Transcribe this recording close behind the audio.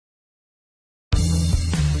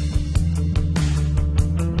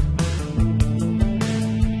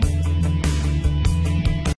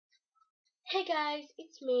guys,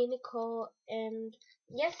 it's me Nicole, and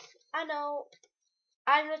yes, I know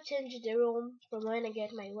I'm not changing the room from when I get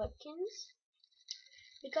my webkins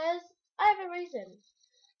because I have a reason.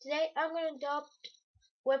 Today I'm gonna adopt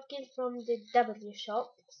webkins from the W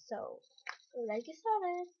shop, so let's get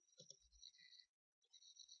started.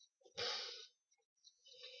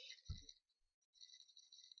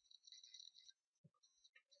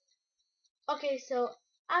 Okay, so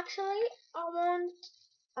actually I want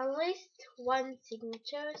at least one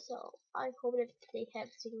signature, so I hope that they have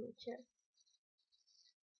signature.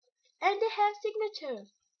 And they have signature.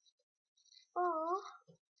 Oh,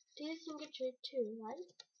 this is signature too, right?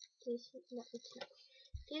 No, it's not.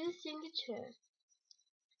 This is signature.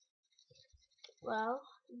 Well,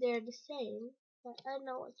 they're the same, but I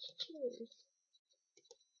know what to choose.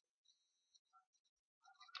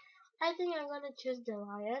 I think I'm gonna choose the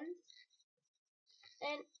lion.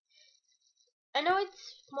 And I know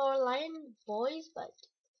it's more lion boys, but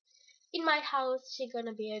in my house she's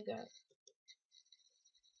gonna be a girl.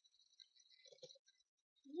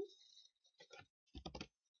 Yes.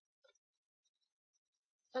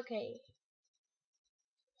 Okay.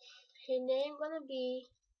 Her name gonna be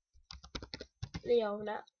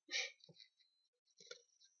Leona,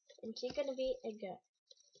 and she's gonna be a girl.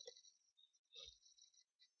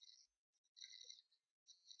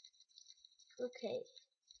 Okay.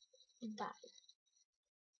 Bye.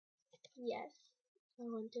 Yes. I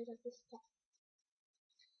wanted at the start.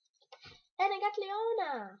 And I got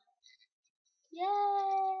Leona! Yay!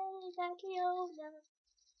 I got Leona!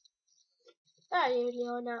 Where are you,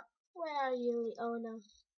 Leona? Where are you, Leona?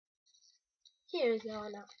 Here is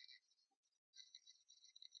Leona.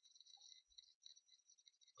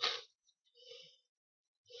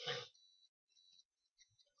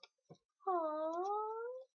 Aww,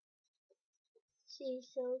 she's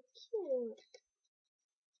so cute.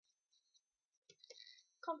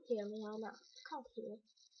 Come here, Leona. Come here.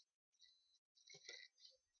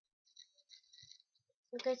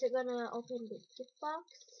 Okay, so we're gonna open the gift box.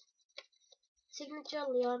 Signature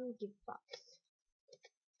Leon gift box.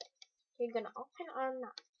 You're gonna open or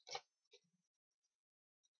not?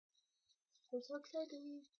 I'm so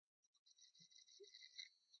excited.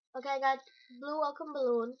 Okay, I got blue welcome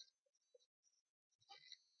balloon.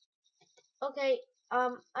 Okay,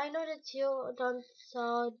 I know that you don't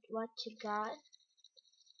saw what you got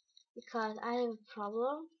because I have a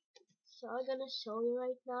problem. So I'm gonna show you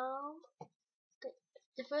right now. Okay,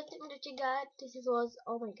 the first thing that you got, was,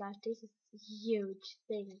 oh my gosh, this is a huge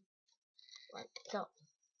thing. Right, so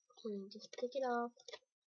just take it off.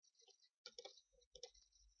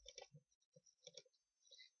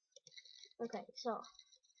 Okay, so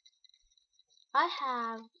I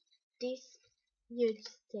have this huge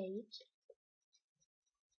stage.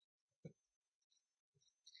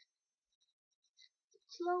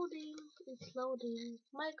 It's loading.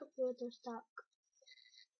 My computer stuck.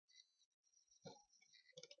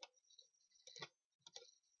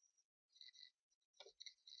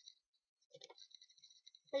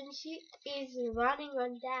 And she is running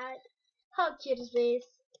on that. How cute is this?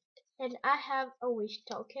 And I have a wish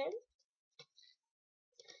token.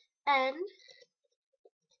 And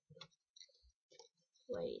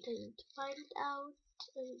wait, I need to find it out.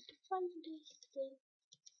 I need to find this thing.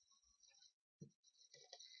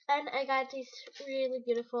 And I got this really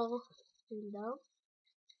beautiful window.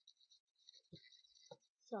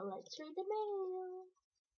 So let's read the mail.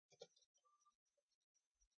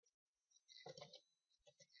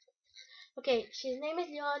 Okay, she's name is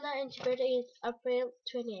Leona and her birthday is April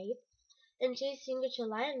 28th. And she's signature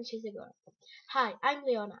line and she's a girl. Hi, I'm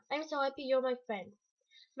Leona. I'm so happy you're my friend.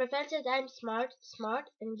 My friend said I'm smart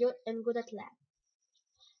and good at lab.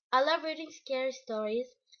 I love reading scary stories.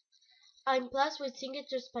 I'm plus with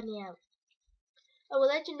signature spaniel. I will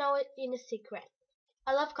let you know it in a secret.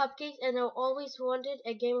 I love cupcakes and I always wanted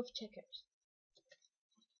a game of checkers.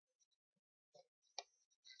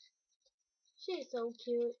 She is so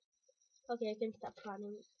cute. Okay, I can stop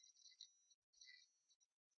running.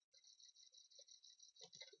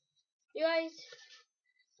 You guys,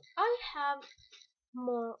 I have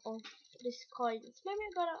more of these coins. Maybe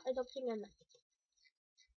I'm gonna adopting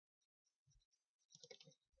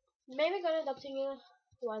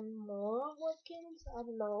one more Watkins. I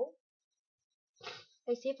don't know.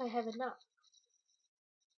 I see if I have enough.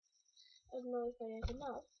 I don't know if I have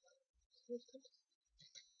enough.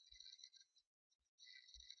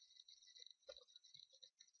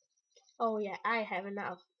 Oh yeah, I have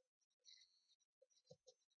enough.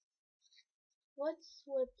 What's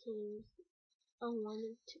Watkins? I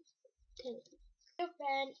wanted to take your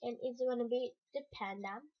friend, and it's gonna be the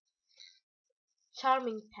panda,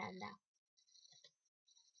 charming panda.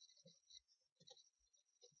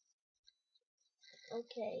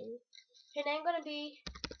 Okay. Her name gonna be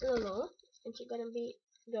Lulu, and she's gonna be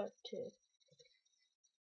girl too.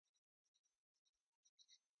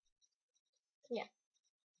 Yeah.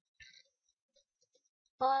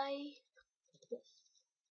 Bye. Yes.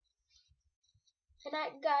 And I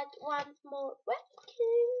got one more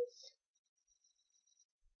webkinz.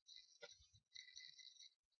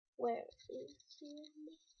 Where is she?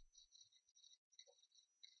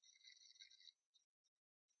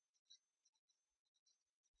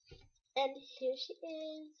 And here she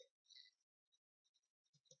is.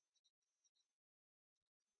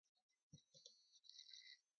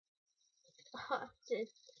 Oh,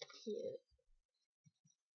 just cute.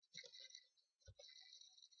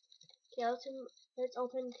 Okay, let's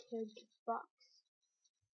open her box.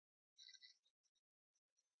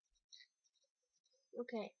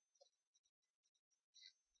 Okay.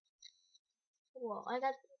 Whoa, I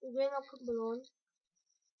got green up balloon.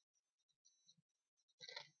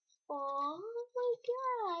 Oh my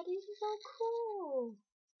god, this is so cool.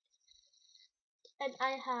 And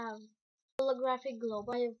I have holographic globe.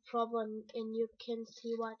 I have problem and you can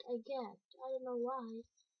see what I get. I don't know why.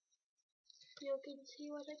 You can see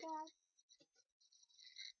what I got.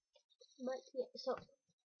 But yeah, so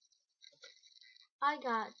I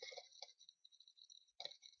got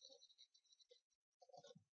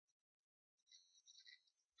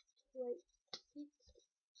wait.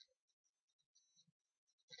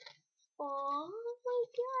 Oh my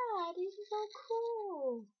god, this is so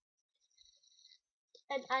cool.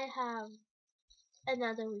 And I have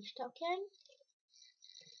another wish token.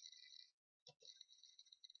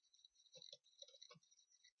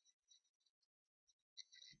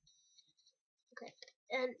 Okay.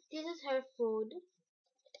 And this is her food.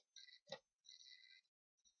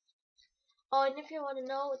 Oh, and if you want to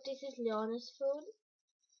know, this is Leona's food.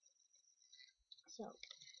 So,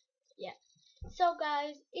 yeah. So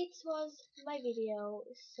guys, it was my video.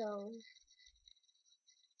 So,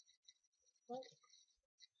 what?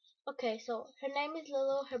 Okay, so her name is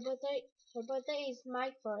Lulu. Her birthday is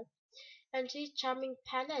May 1st, and she's charming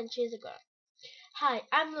panda, and she's a girl. Hi,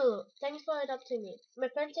 I'm Lulu. Thanks for adopting me. My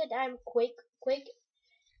friend said I'm quick,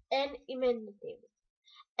 and imaginative.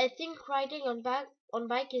 I think riding on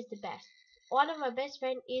bike is the best. One of my best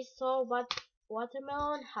friends is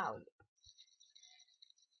watermelon hound.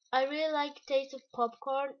 I really like taste of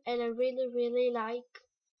popcorn, and I really like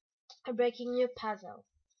breaking new puzzle.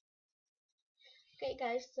 Okay,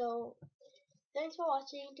 guys, so thanks for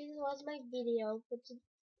watching. This was my video for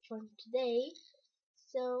today.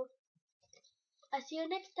 So I'll see you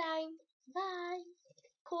next time. Bye.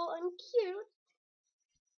 Cool and cute.